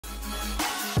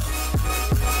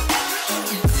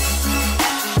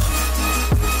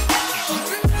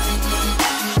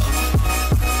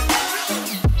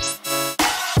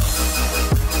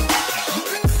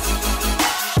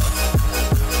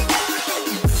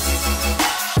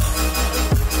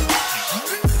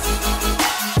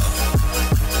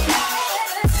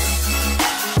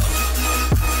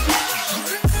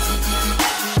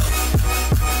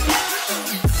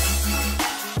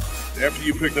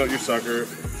after you picked out your sucker,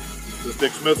 this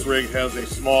Dick Smith's rig has a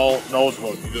small nose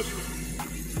hook. You just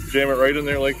jam it right in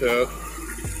there like that,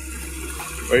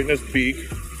 right in his beak,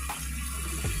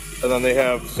 and then they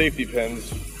have safety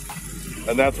pins,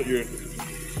 and that's what you're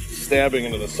stabbing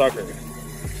into the sucker.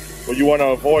 What you want to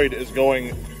avoid is going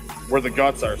where the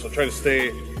guts are, so try to stay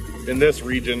in this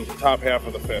region, the top half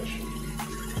of the fish.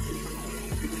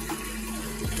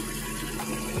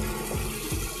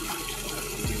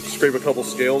 Scrape a couple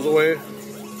scales away,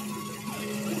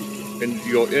 and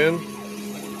you go in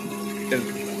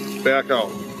and back out.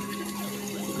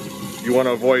 You want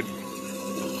to avoid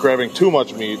grabbing too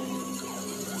much meat,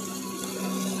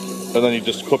 and then you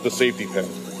just clip the safety pin.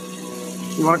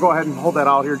 You want to go ahead and hold that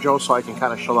out here, Joe, so I can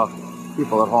kind of show the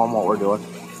people at home what we're doing.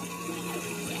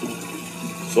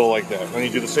 So like that. And then you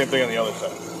do the same thing on the other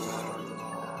side.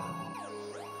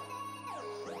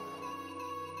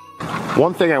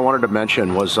 One thing I wanted to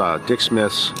mention was Dick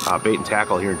Smith's Bait and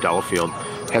Tackle here in Delafield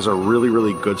has a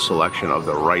really good selection of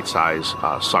the right size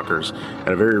suckers at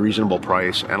a very reasonable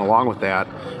price, and along with that,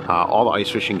 all the ice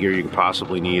fishing gear you can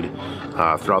possibly need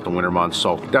throughout the winter months.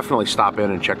 So definitely stop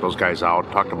in and check those guys out,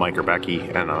 talk to Mike or Becky,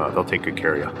 and they'll take good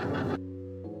care of you.